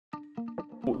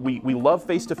We love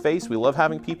face-to-face, we love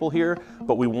having people here,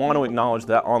 but we want to acknowledge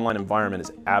that online environment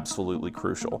is absolutely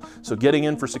crucial. So getting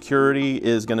in for security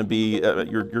is going to be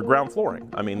your ground flooring.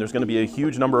 I mean, there's going to be a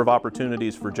huge number of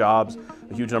opportunities for jobs,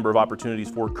 a huge number of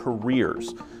opportunities for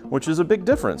careers, which is a big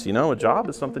difference. You know, a job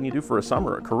is something you do for a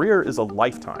summer. A career is a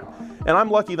lifetime. And I'm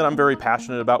lucky that I'm very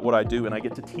passionate about what I do and I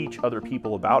get to teach other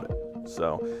people about it.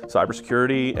 So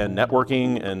cybersecurity and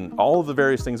networking and all of the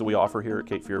various things that we offer here at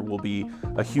Cape Fear will be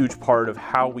a huge part of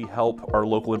how we help our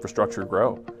local infrastructure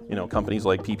grow. You know, companies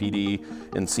like PPD,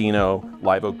 Encino,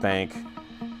 Live Oak Bank,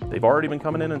 they've already been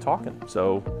coming in and talking.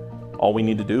 So all we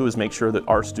need to do is make sure that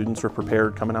our students are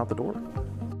prepared coming out the door.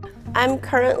 I'm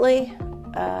currently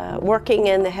working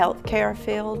in the healthcare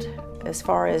field as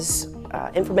far as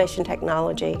information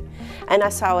technology, and I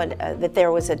saw that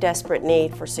there was a desperate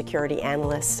need for security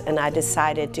analysts, and I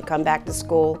decided to come back to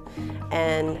school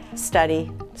and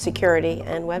study security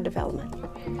and web development.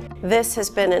 This has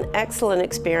been an excellent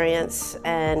experience,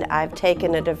 and I've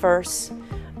taken a diverse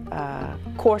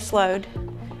course load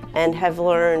and have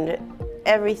learned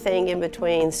everything in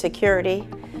between security,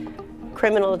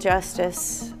 criminal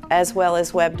justice, as well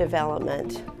as web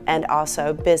development, and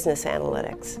also business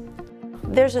analytics.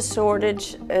 There's a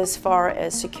shortage as far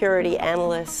as security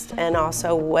analysts and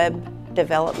also web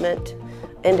development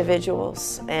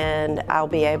individuals, and I'll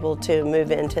be able to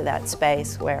move into that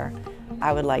space where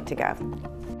I would like to go.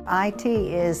 IT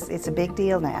it's a big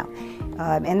deal now,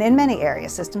 and in many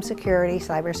areas: system security,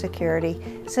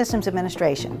 cybersecurity, systems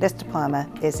administration. This diploma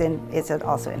is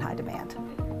also in high demand.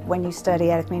 When you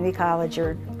study at a community college,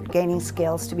 you're gaining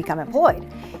skills to become employed.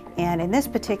 And in this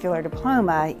particular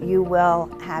diploma, you will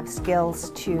have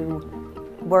skills to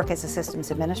work as a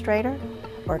systems administrator,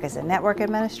 work as a network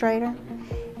administrator.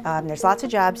 There's lots of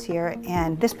jobs here,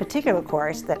 and this particular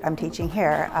course that I'm teaching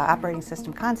here, Operating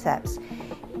System Concepts,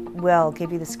 will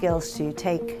give you the skills to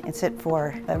take and sit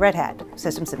for the Red Hat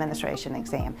Systems Administration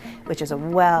exam, which is a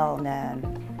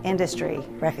well-known,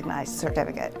 industry-recognized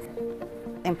certificate.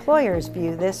 Employers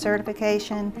view this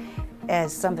certification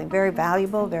as something very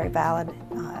valuable, very valid.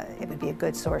 It would be a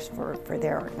good source for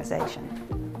their organization.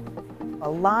 A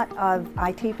lot of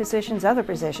IT positions, other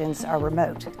positions, are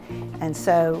remote. And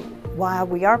so while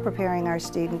we are preparing our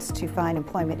students to find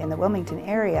employment in the Wilmington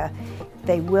area,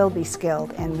 they will be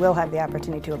skilled and will have the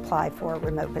opportunity to apply for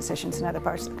remote positions in other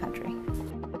parts of the country.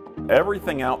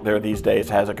 Everything out there these days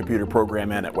has a computer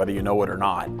program in it, whether you know it or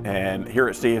not. And here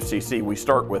at CFCC, we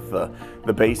start with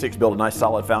the basics, build a nice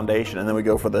solid foundation, and then we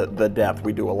go for the depth.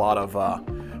 We do a lot of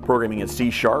programming in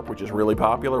C#, which is really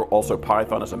popular. Also,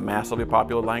 Python is a massively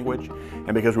popular language.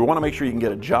 And because we want to make sure you can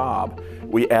get a job,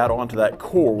 we add on to that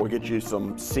core. We'll get you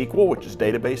some SQL, which is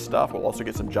database stuff. We'll also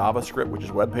get some JavaScript, which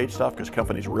is web page stuff, because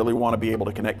companies really want to be able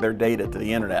to connect their data to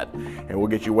the internet. And we'll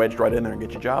get you wedged right in there and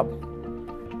get you a job.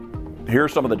 Here are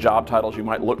some of the job titles you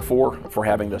might look for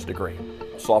having this degree.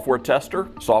 Software tester,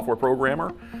 software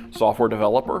programmer, software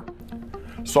developer.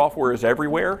 Software is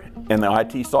everywhere, and the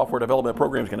IT software development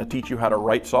program is going to teach you how to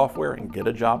write software and get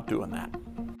a job doing that.